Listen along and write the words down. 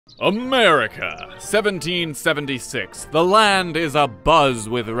America, 1776. The land is abuzz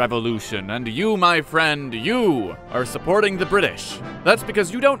with revolution, and you, my friend, you are supporting the British. That's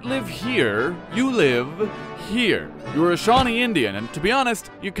because you don't live here, you live here. You're a Shawnee Indian, and to be honest,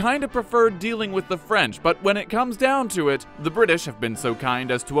 you kind of prefer dealing with the French, but when it comes down to it, the British have been so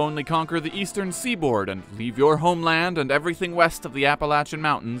kind as to only conquer the Eastern Seaboard and leave your homeland and everything west of the Appalachian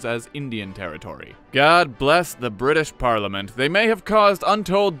Mountains as Indian territory. God bless the British Parliament. They may have caused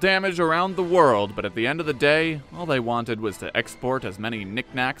untold damage around the world, but at the end of the day, all they wanted was to export as many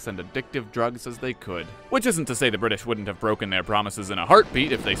knickknacks and addictive drugs as they could. Which isn't to say the British wouldn't have broken their promises in a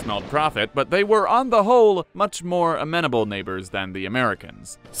heartbeat if they smelled profit, but they were, on the whole, much more amenable neighbors than the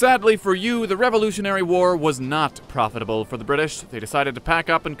Americans. Sadly for you, the Revolutionary War was not profitable for the British. They decided to pack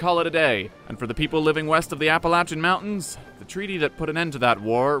up and call it a day. And for the people living west of the Appalachian Mountains, the treaty that put an end to that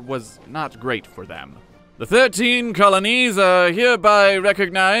war was not great for them. The 13 colonies are hereby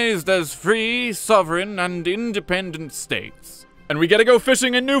recognized as free, sovereign, and independent states. And we get to go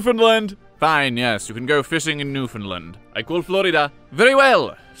fishing in Newfoundland! Fine, yes, you can go fishing in Newfoundland. I call Florida. Very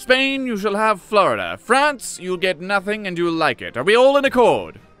well. Spain, you shall have Florida. France, you'll get nothing and you'll like it. Are we all in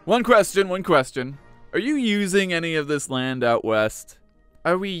accord? One question. Are you using any of this land out west?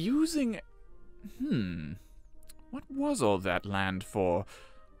 Are we using... What was all that land for?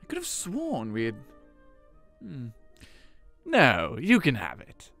 I could have sworn we had... No, you can have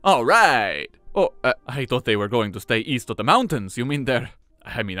it. All right. Oh, I thought they were going to stay east of the mountains. You mean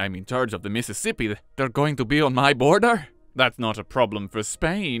I'm in charge of the Mississippi. They're going to be on my border? That's not a problem for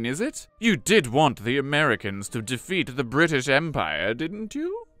Spain, is it? You did want the Americans to defeat the British Empire, didn't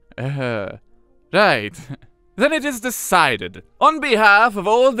you? Right. Then it is decided. On behalf of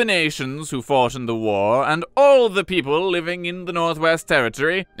all the nations who fought in the war, and all the people living in the Northwest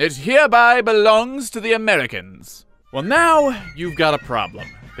Territory, it hereby belongs to the Americans. Well, now you've got a problem.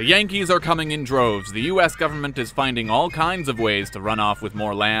 The Yankees are coming in droves. The US government is finding all kinds of ways to run off with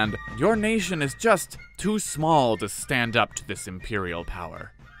more land. Your nation is just too small to stand up to this imperial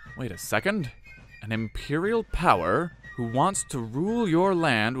power. Wait a second. An imperial power who wants to rule your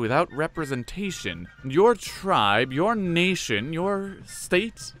land without representation. Your tribe, your nation, your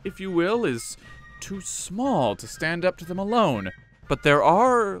state, if you will, is too small to stand up to them alone. But there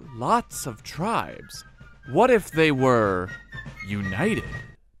are lots of tribes. What if they were united?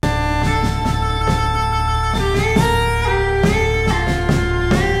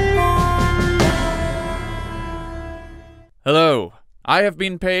 Hello, I have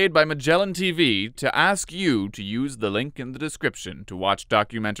been paid by Magellan TV to ask you to use the link in the description to watch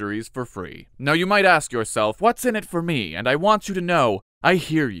documentaries for free. Now you might ask yourself, what's in it for me? And I want you to know, I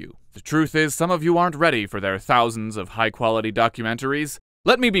hear you. The truth is, some of you aren't ready for their thousands of high-quality documentaries.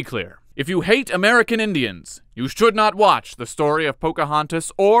 Let me be clear. If you hate American Indians, you should not watch The Story of Pocahontas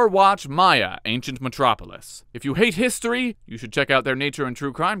or watch Maya, Ancient Metropolis. If you hate history, you should check out their nature and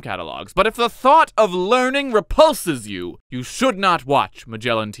true crime catalogs. But if the thought of learning repulses you, you should not watch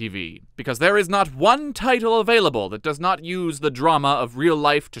Magellan TV, because there is not one title available that does not use the drama of real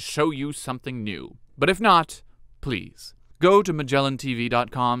life to show you something new. But if not, please, go to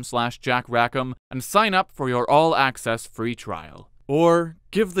MagellanTV.com/Jack Rackham and sign up for your all-access free trial. Or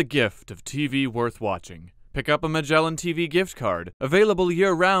give the gift of TV worth watching. Pick up a Magellan TV gift card, available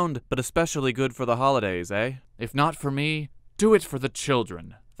year-round, but especially good for the holidays, eh? If not for me, do it for the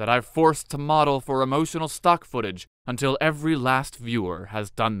children that I've forced to model for emotional stock footage until every last viewer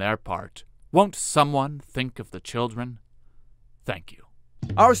has done their part. Won't someone think of the children? Thank you.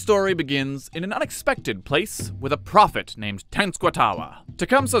 Our story begins in an unexpected place with a prophet named Tenskwatawa.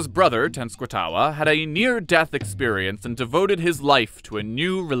 Tecumseh's brother, Tenskwatawa, had a near-death experience and devoted his life to a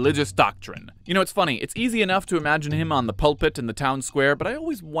new religious doctrine. You know, it's funny, it's easy enough to imagine him on the pulpit in the town square, but I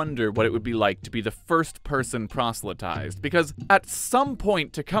always wonder what it would be like to be the first person proselytized, because at some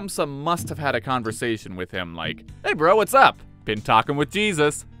point, Tecumseh must have had a conversation with him like, "Hey bro, what's up? Been talking with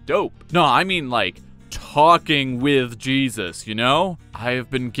Jesus. Dope." No, I mean like, talking with Jesus, you know? I have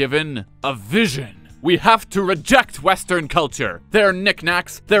been given a vision. We have to reject Western culture, their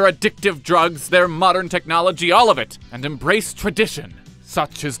knickknacks, their addictive drugs, their modern technology, all of it, and embrace tradition.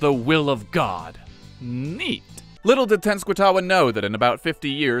 Such is the will of God. Neat. Little did Tenskwatawa know that in about 50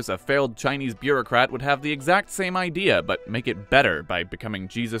 years, a failed Chinese bureaucrat would have the exact same idea, but make it better by becoming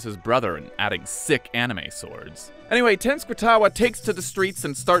Jesus' brother and adding sick anime swords. Anyway, Tenskwatawa takes to the streets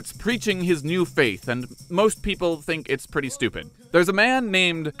and starts preaching his new faith, and most people think it's pretty stupid. There's a man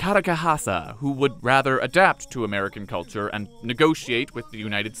named Karakahasa who would rather adapt to American culture and negotiate with the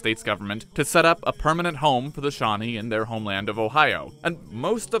United States government to set up a permanent home for the Shawnee in their homeland of Ohio. And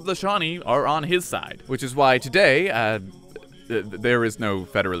most of the Shawnee are on his side, which is why today, there is no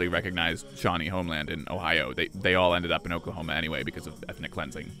federally recognized Shawnee homeland in Ohio. They all ended up in Oklahoma anyway because of ethnic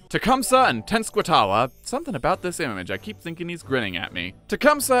cleansing. Tecumseh and Tenskwatawa, something about this image, I keep thinking he's grinning at me.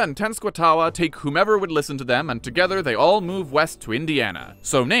 Tecumseh and Tenskwatawa take whomever would listen to them, and together they all move west to Indiana.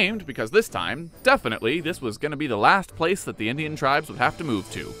 So named because this time, definitely, this was gonna be the last place that the Indian tribes would have to move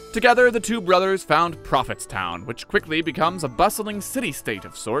to. Together, the two brothers found Prophetstown, which quickly becomes a bustling city-state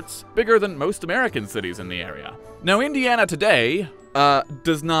of sorts, bigger than most American cities in the area. Now, Indiana today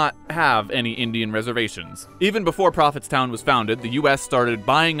does not have any Indian reservations. Even before Prophetstown was founded, the US started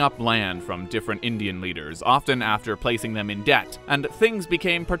buying up land from different Indian leaders, often after placing them in debt, and things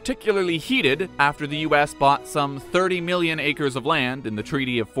became particularly heated after the US bought some 30 million acres of land in the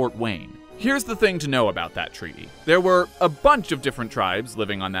Treaty of Fort Wayne. Here's the thing to know about that treaty. There were a bunch of different tribes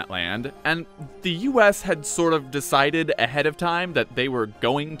living on that land, and the US had sort of decided ahead of time that they were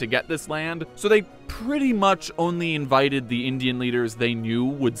going to get this land, so they pretty much only invited the Indian leaders they knew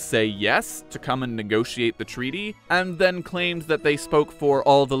would say yes to come and negotiate the treaty, and then claimed that they spoke for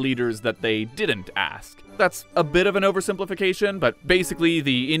all the leaders that they didn't ask. That's a bit of an oversimplification, but basically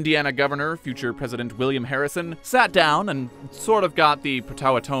the Indiana governor, future President William Harrison, sat down and sort of got the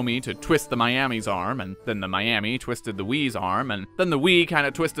Potawatomi to twist the Miami's arm, and then the Miami twisted the Wee's arm, and then the Wee kind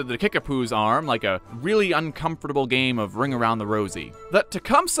of twisted the Kickapoo's arm like a really uncomfortable game of Ring Around the Rosie. That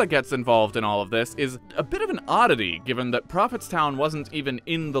Tecumseh gets involved in all of this is a bit of an oddity, given that Prophetstown wasn't even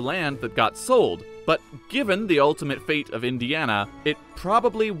in the land that got sold. But given the ultimate fate of Indiana, it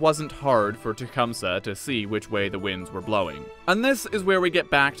probably wasn't hard for Tecumseh to see which way the winds were blowing. And this is where we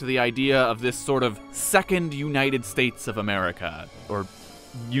get back to the idea of this sort of second United States of America, or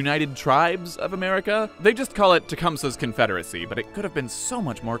United Tribes of America? They just call it Tecumseh's Confederacy, but it could have been so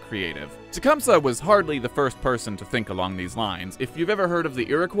much more creative. Tecumseh was hardly the first person to think along these lines. If you've ever heard of the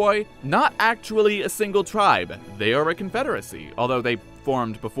Iroquois, not actually a single tribe. They are a confederacy, although they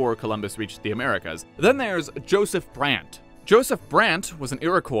formed before Columbus reached the Americas. Then there's Joseph Brant. Joseph Brant was an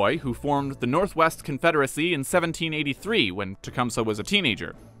Iroquois who formed the Northwest Confederacy in 1783 when Tecumseh was a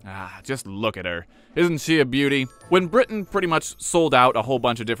teenager. Just look at her. Isn't she a beauty? When Britain pretty much sold out a whole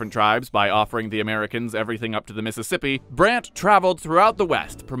bunch of different tribes by offering the Americans everything up to the Mississippi, Brant traveled throughout the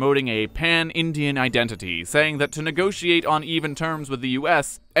West promoting a pan-Indian identity, saying that to negotiate on even terms with the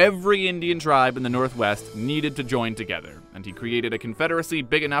US, every Indian tribe in the Northwest needed to join together, and he created a confederacy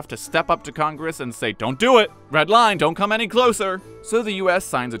big enough to step up to Congress and say, "Don't do it! Red line, don't come any closer!" So the US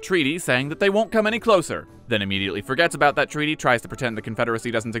signs a treaty saying that they won't come any closer, then immediately forgets about that treaty, tries to pretend the Confederacy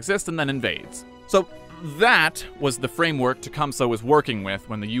doesn't exist, and then invades. So that was the framework Tecumseh was working with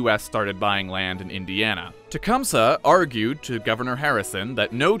when the US started buying land in Indiana. Tecumseh argued to Governor Harrison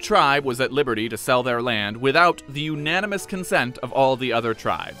that no tribe was at liberty to sell their land without the unanimous consent of all the other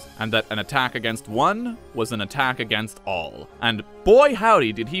tribes, and that an attack against one was an attack against all. And boy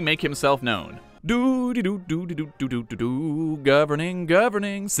howdy did he make himself known. Do-de-do-do-do-do-do-do-do, governing,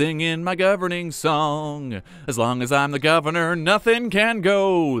 governing, singing my governing song. As long as I'm the governor, nothing can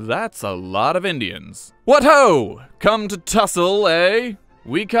go. That's a lot of Indians. What ho! Come to tussle, eh?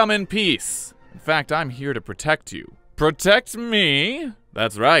 We come in peace. In fact, I'm here to protect you. Protect me?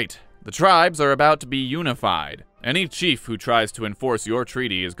 That's right. The tribes are about to be unified. Any chief who tries to enforce your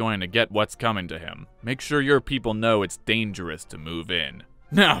treaty is going to get what's coming to him. Make sure your people know it's dangerous to move in.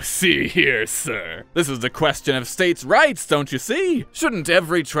 Now see here, sir. This is a question of states' rights, don't you see? Shouldn't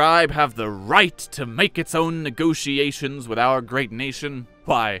every tribe have the right to make its own negotiations with our great nation?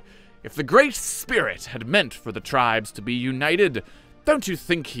 Why, if the Great Spirit had meant for the tribes to be united, don't you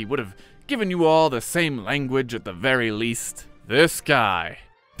think he would have given you all the same language at the very least? This guy,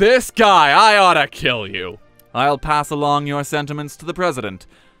 I ought to kill you. I'll pass along your sentiments to the president,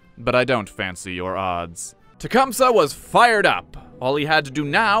 but I don't fancy your odds. Tecumseh was fired up. All he had to do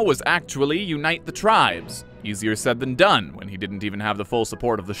now was actually unite the tribes. Easier said than done when he didn't even have the full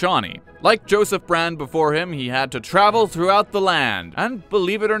support of the Shawnee. Like Joseph Brand before him, he had to travel throughout the land, and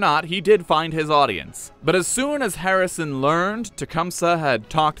believe it or not, he did find his audience. But as soon as Harrison learned Tecumseh had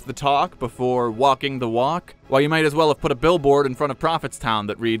talked the talk before walking the walk, well, you might as well have put a billboard in front of Prophetstown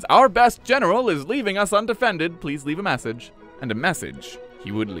that reads, "Our best general is leaving us undefended, please leave a message." And a message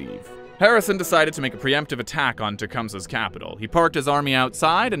he would leave. Harrison decided to make a preemptive attack on Tecumseh's capital. He parked his army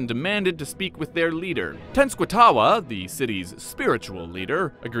outside and demanded to speak with their leader. Tenskwatawa, the city's spiritual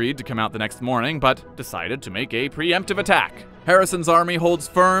leader, agreed to come out the next morning, but decided to make a preemptive attack. Harrison's army holds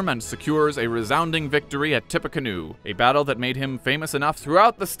firm and secures a resounding victory at Tippecanoe, a battle that made him famous enough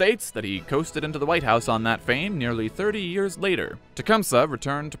throughout the states that he coasted into the White House on that fame nearly 30 years later. Tecumseh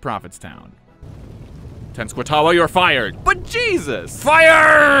returned to Prophetstown. Tenskwatawa, you're fired. But Jesus!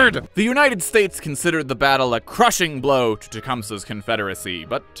 Fired! The United States considered the battle a crushing blow to Tecumseh's Confederacy,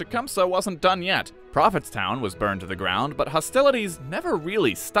 but Tecumseh wasn't done yet. Prophetstown was burned to the ground, but hostilities never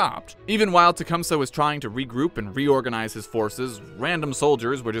really stopped. Even while Tecumseh was trying to regroup and reorganize his forces, random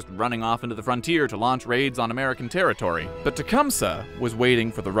soldiers were just running off into the frontier to launch raids on American territory. But Tecumseh was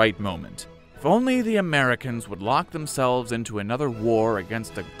waiting for the right moment. If only the Americans would lock themselves into another war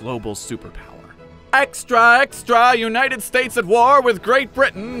against a global superpower. Extra, extra, United States at war with Great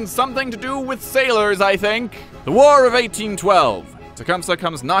Britain, something to do with sailors, I think. The War of 1812. Tecumseh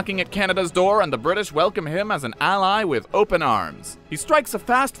comes knocking at Canada's door and the British welcome him as an ally with open arms. He strikes a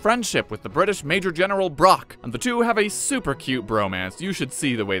fast friendship with the British Major General Brock, and the two have a super cute bromance. You should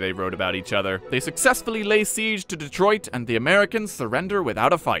see the way they wrote about each other. They successfully lay siege to Detroit and the Americans surrender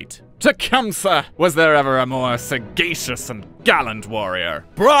without a fight. Tecumseh! Was there ever a more sagacious and gallant warrior?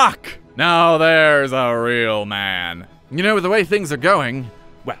 Brock! Now there's a real man. You know, the way things are going,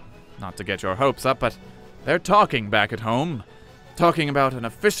 well, not to get your hopes up, but they're talking back at home. Talking about an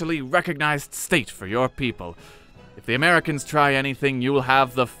officially recognized state for your people. If the Americans try anything, you'll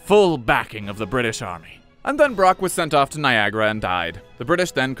have the full backing of the British Army. And then Brock was sent off to Niagara and died. The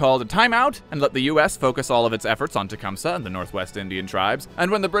British then called a timeout and let the US focus all of its efforts on Tecumseh and the Northwest Indian tribes. And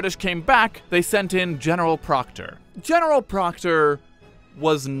when the British came back, they sent in General Proctor. General Proctor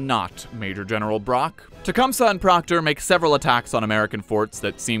was not Major General Brock. Tecumseh and Proctor make several attacks on American forts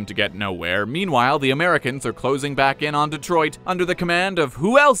that seem to get nowhere. Meanwhile, the Americans are closing back in on Detroit under the command of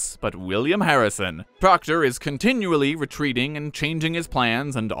who else but William Harrison. Proctor is continually retreating and changing his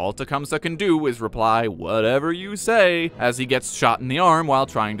plans, and all Tecumseh can do is reply, "Whatever you say," as he gets shot in the arm while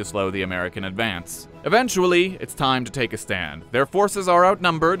trying to slow the American advance. Eventually, it's time to take a stand. Their forces are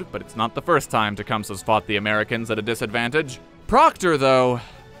outnumbered, but it's not the first time Tecumseh's fought the Americans at a disadvantage. Proctor, though,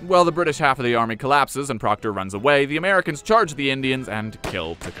 well, the British half of the army collapses and Proctor runs away. The Americans charge the Indians and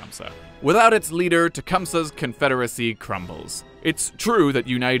kill Tecumseh. Without its leader, Tecumseh's Confederacy crumbles. It's true that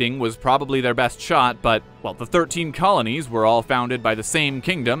uniting was probably their best shot, but, well, the 13 colonies were all founded by the same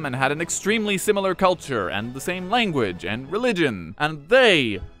kingdom and had an extremely similar culture and the same language and religion, and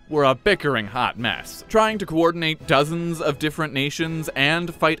they were a bickering hot mess. Trying to coordinate dozens of different nations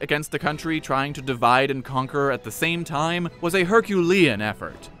and fight against a country trying to divide and conquer at the same time was a Herculean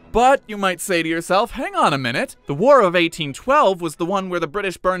effort. But you might say to yourself, hang on a minute, the War of 1812 was the one where the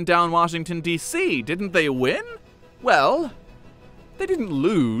British burned down Washington, D.C. Didn't they win? Well, they didn't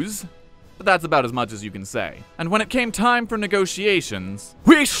lose. But that's about as much as you can say. And when it came time for negotiations,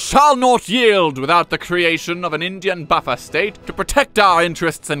 we shall not yield without the creation of an Indian buffer state to protect our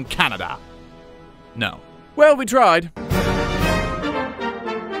interests in Canada. No. Well, we tried.